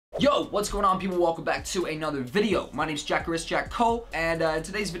Yo, what's going on, people? Welcome back to another video. My name is Jack Cole, and in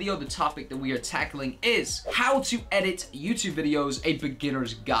today's video, the topic that we are tackling is how to edit YouTube videos, a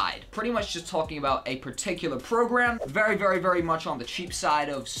beginner's guide. Pretty much just talking about a particular program, very much on the cheap side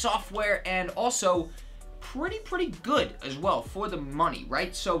of software, and also pretty good as well for the money,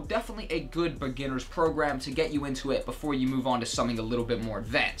 right? So definitely a good beginner's program to get you into it before you move on to something a little bit more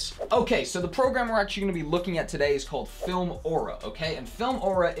advanced. Okay, so the program we're actually going to be looking at today is called Filmora, okay? And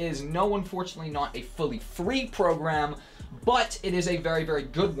Filmora is unfortunately not a fully free program, but it is a very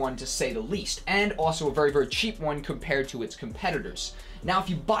good one to say the least, and also a very cheap one compared to its competitors. Now,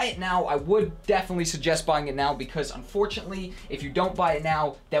 if you buy it now, I would definitely suggest buying it now because unfortunately, if you don't buy it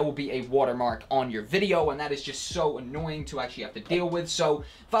now, there will be a watermark on your video, and that is just so annoying to actually have to deal with. So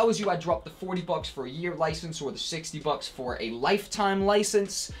if I was you, I'd drop the 40 bucks for a year license or the 60 bucks for a lifetime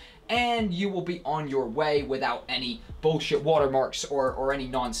license, and you will be on your way without any bullshit watermarks or any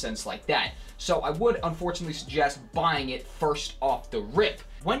nonsense like that. So I would unfortunately suggest buying it first off the rip.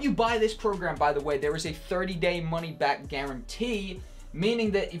 When you buy this program, by the way, there is a 30-day money-back guarantee,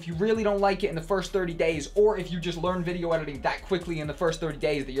 meaning that if you really don't like it in the first 30 days, or if you just learn video editing that quickly in the first 30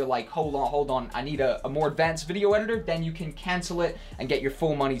 days that you're like, hold on, I need a more advanced video editor, then you can cancel it and get your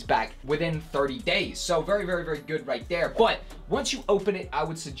full monies back within 30 days. So very good right there. But once you open it, I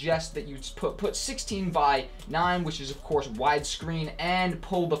would suggest that you put 16 by 9, which is of course widescreen, and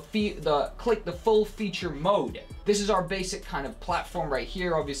pull click the full feature mode. This is our basic kind of platform right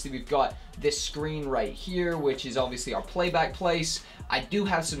here. Obviously, we've got this screen right here, which is obviously our playback place. I do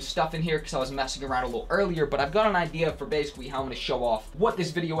have some stuff in here because I was messing around a little earlier, but I've got an idea for basically how I'm going to show off what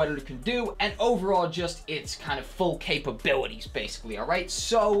this video editor can do, and overall just its kind of full capabilities, basically, all right?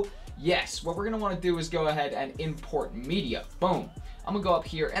 So, yes, what we're going to want to do is go ahead and import media. Boom. I'm going to go up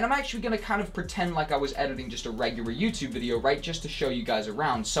here, and I'm actually going to kind of pretend like I was editing just a regular YouTube video, right, just to show you guys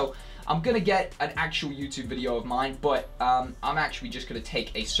around. So I'm going to get an actual YouTube video of mine, but I'm actually just going to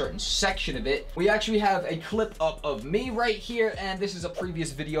take a certain section of it. We actually have a clip up of me right here, and this is a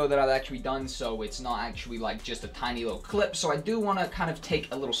previous video that I've actually done, so it's not actually like just a tiny little clip. So I do want to kind of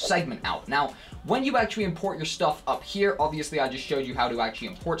take a little segment out. Now, when you actually import your stuff up here, obviously I just showed you how to actually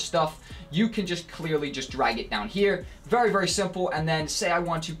import stuff. You can just clearly just drag it down here. Very simple. And then say I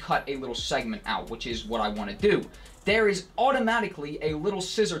want to cut a little segment out, which is what I want to do. There is automatically a little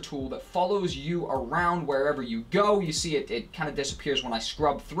scissor tool that follows you around wherever you go. You see it kind of disappears when I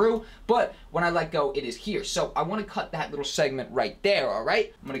scrub through, but when I let go, it is here. So I want to cut that little segment right there, all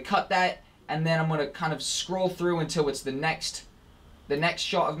right? I'm going to cut that, and then I'm going to kind of scroll through until it's the next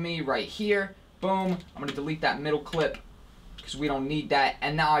shot of me right here. Boom. I'm going to delete that middle clip because we don't need that.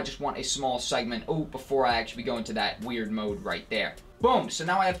 And now I just want a small segment, before I actually go into that weird mode right there. Boom. So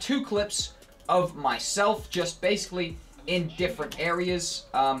now I have two clips of myself just basically in different areas,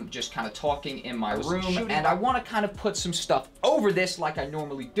 just kind of talking in my room, and I want to kind of put some stuff over this like I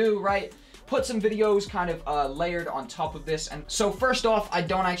normally do, right? Put some videos kind of layered on top of this. And so first off, I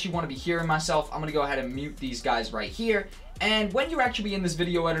don't actually want to be hearing myself. I'm gonna go ahead and mute these guys right here. And when you're actually in this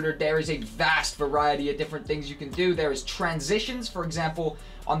video editor, there is a vast variety of different things you can do. There is transitions, for example,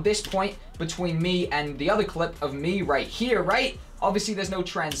 on this point between me and the other clip of me right here, right? Obviously, there's no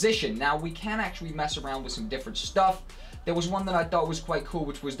transition. Now, we can actually mess around with some different stuff. There was one that I thought was quite cool,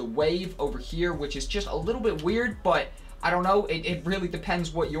 which was the wave over here, which is just a little bit weird, but I don't know. It really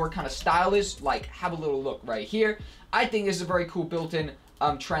depends what your kind of style is. Like, have a little look right here. I think this is a very cool built-in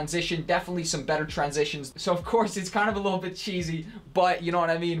transition. Definitely some better transitions. So of course it's kind of a little bit cheesy, but you know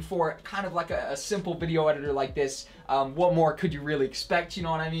what I mean, for kind of like a simple video editor like this, what more could you really expect? You know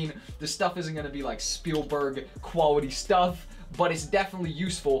what I mean? The stuff isn't going to be like Spielberg quality stuff, but it's definitely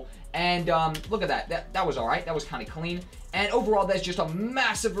useful. And look at that. That was all right. That was kind of clean. And overall, there's just a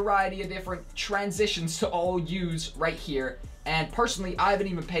massive variety of different transitions to all use right here. And personally, I haven't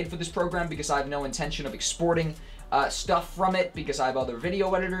even paid for this program because I have no intention of exporting stuff from it, because I have other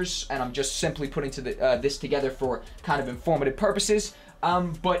video editors, and I'm just simply putting this together for kind of informative purposes.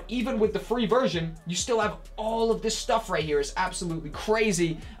 But even with the free version, you still have all of this stuff right here. It's absolutely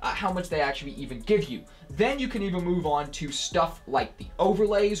crazy how much they actually even give you. Then you can even move on to stuff like the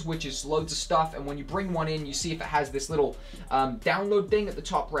overlays, which is loads of stuff. And when you bring one in, you see if it has this little download thing at the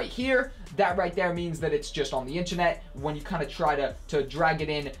top right here. That right there means that it's just on the internet. When you kind of try to drag it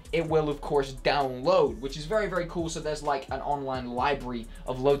in, it will of course download, which is very cool. So there's like an online library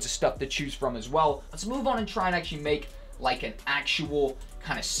of loads of stuff to choose from as well. Let's move on and try and actually make like an actual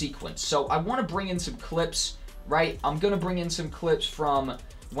kind of sequence. So I want to bring in some clips, right? I'm going to bring in some clips from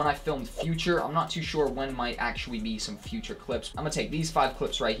when I filmed future. I'm not too sure when might actually be some future clips. I'm gonna take these 5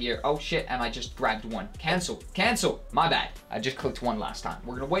 clips right here. Oh shit, and I just grabbed one. Cancel, cancel, my bad. I just clicked one last time.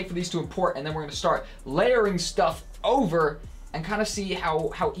 We're gonna wait for these to import, and then we're gonna start layering stuff over and kind of see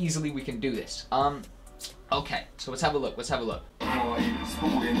how easily we can do this. Okay, so let's have a look, let's have a look.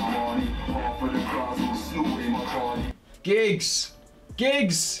 Gigs!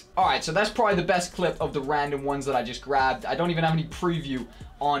 Gigs! Alright, so that's probably the best clip of the random ones that I just grabbed. I don't even have any preview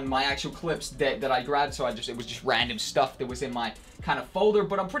on my actual clips that I grabbed, so it was just random stuff that was in my kind of folder.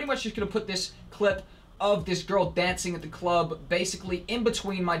 But I'm pretty much just gonna put this clip of this girl dancing at the club basically in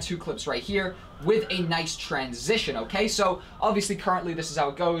between my 2 clips right here with a nice transition, okay? So obviously currently this is how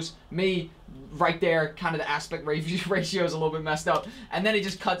it goes. Me right there, kind of the aspect ratio is a little bit messed up, and then it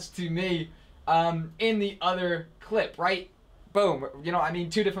just cuts to me in the other clip, right? Boom, you know, I mean,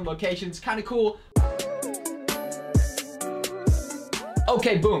 2 different locations, kind of cool.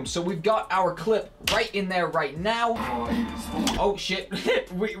 Okay, boom, so we've got our clip right in there right now. Oh shit,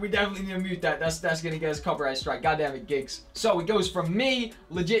 we definitely need to mute that. That's gonna get us a copyright strike. God damn it, Gigs. So it goes from me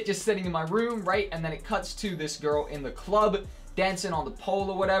legit just sitting in my room, right? And then it cuts to this girl in the club dancing on the pole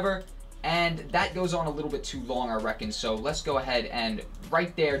or whatever. And that goes on a little bit too long, I reckon. So let's go ahead and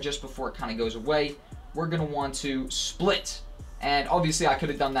right there, just before it kind of goes away, we're gonna want to split. And obviously I could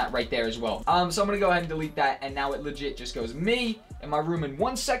have done that right there as well. So I'm gonna go ahead and delete that, and now it legit just goes me in my room in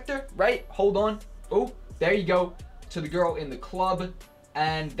one sector, right? Hold on. Oh, there you go. To the girl in the club,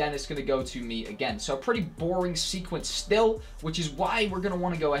 and then it's gonna go to me again. So a pretty boring sequence still, which is why we're gonna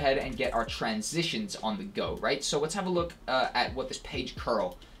wanna go ahead and get our transitions on the go, right? So let's have a look at what this page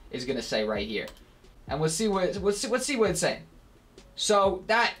curl is gonna say right here. And let's see what it's saying. So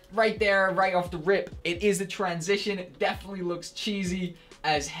that right there, right off the rip, it is a transition. It definitely looks cheesy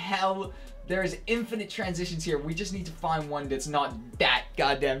as hell. There's infinite transitions here. We just need to find one that's not that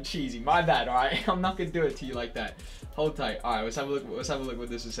goddamn cheesy. My bad, all right? I'm not gonna do it to you like that. Hold tight. All right, let's have a look. Let's have a look what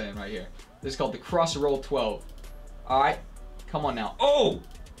this is saying right here. This is called the cross roll 12. All right, come on now. Oh,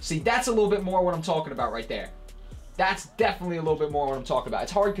 see, that's a little bit more what I'm talking about right there. That's definitely a little bit more what I'm talking about.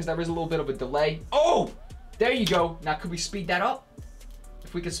 It's hard because there is a little bit of a delay. Oh, there you go. Now, could we speed that up?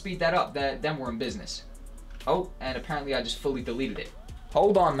 If we could speed that up, then we're in business. Oh, and apparently I just fully deleted it.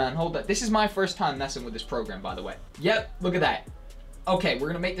 Hold on, man, hold on. This is my first time messing with this program, by the way. Yep, look at that. Okay, we're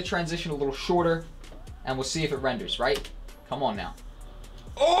gonna make the transition a little shorter, and we'll see if it renders, right? Come on now.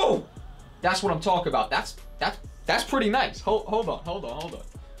 Oh! That's what I'm talking about. That's pretty nice. Hold on.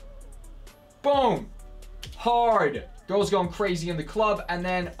 Boom! Hard. Girls going crazy in the club, and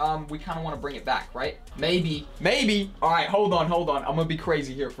then we kind of want to bring it back, right? Maybe. All right, hold on. I'm gonna be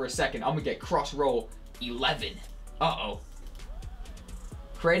crazy here for a second. I'm gonna get cross roll 11. Uh-oh.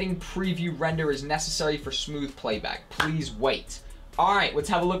 Creating preview render is necessary for smooth playback. Please wait. All right, let's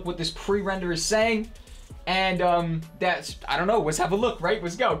have a look what this pre-render is saying. And I don't know. Let's have a look, right?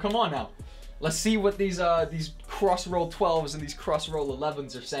 Let's go. Come on now. Let's see what these cross roll 12s and these cross roll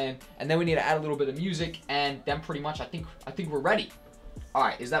 11s are saying. And then we need to add a little bit of music, and then pretty much I think we're ready. All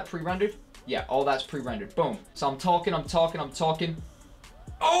right, is that pre-rendered? Yeah, all that's pre-rendered. Boom. So I'm talking.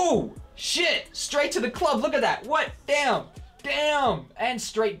 Oh, shit! Straight to the club. Look at that. What? Damn. And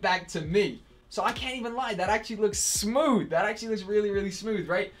straight back to me. So I can't even lie, that actually looks smooth. That actually looks really, really smooth,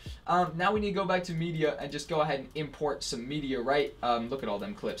 right? Now we need to go back to media and just go ahead and import some media, right? Look at all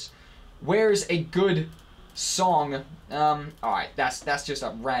them clips. Where's a good song? All right, that's just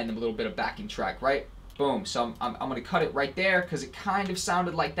a random little bit of backing track, right? Boom. So I'm gonna cut it right there because it kind of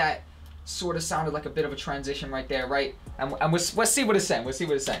sounded like that. Sort of sounded like a bit of a transition right there, right? And let's see what it's saying.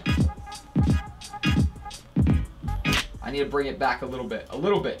 I need to bring it back a little bit,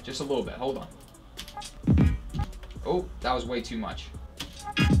 just a little bit. Hold on. Oh, that was way too much.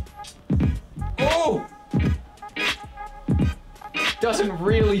 Oh! Doesn't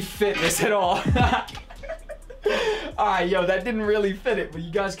really fit this at all. Alright, yo, that didn't really fit it, but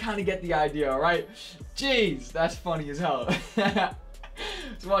you guys kind of get the idea, alright? Jeez, that's funny as hell.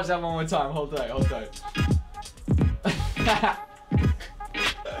 Let's watch that one more time. Hold tight.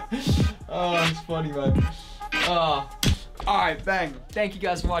 Oh, it's funny, man. Alright, bang. Thank you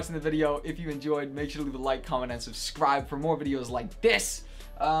guys for watching the video. If you enjoyed, make sure to leave a like, comment, and subscribe for more videos like this.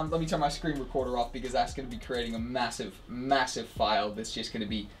 Let me turn my screen recorder off because that's going to be creating a massive file that's just going to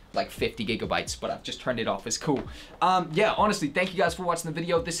be like 50 gigabytes, but I've just turned it off. It's cool. Yeah, honestly, thank you guys for watching the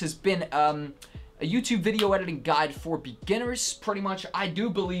video. This has been a YouTube video editing guide for beginners, pretty much. I do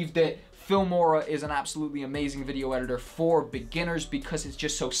believe that Filmora is an absolutely amazing video editor for beginners because it's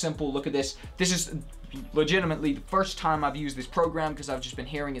just so simple. Look at this. This is legitimately the first time I've used this program because I've just been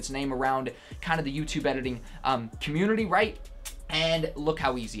hearing its name around kind of the YouTube editing community, right? And look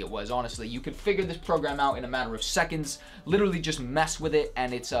how easy it was, honestly. You could figure this program out in a matter of seconds, literally just mess with it,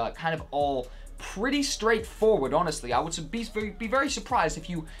 and it's kind of all pretty straightforward, honestly. I would be very surprised if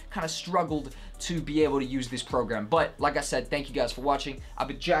you kind of struggled to be able to use this program. But like I said, thank you guys for watching. I've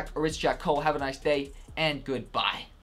been Jack, or it's Jack Cole. Have a nice day, and goodbye.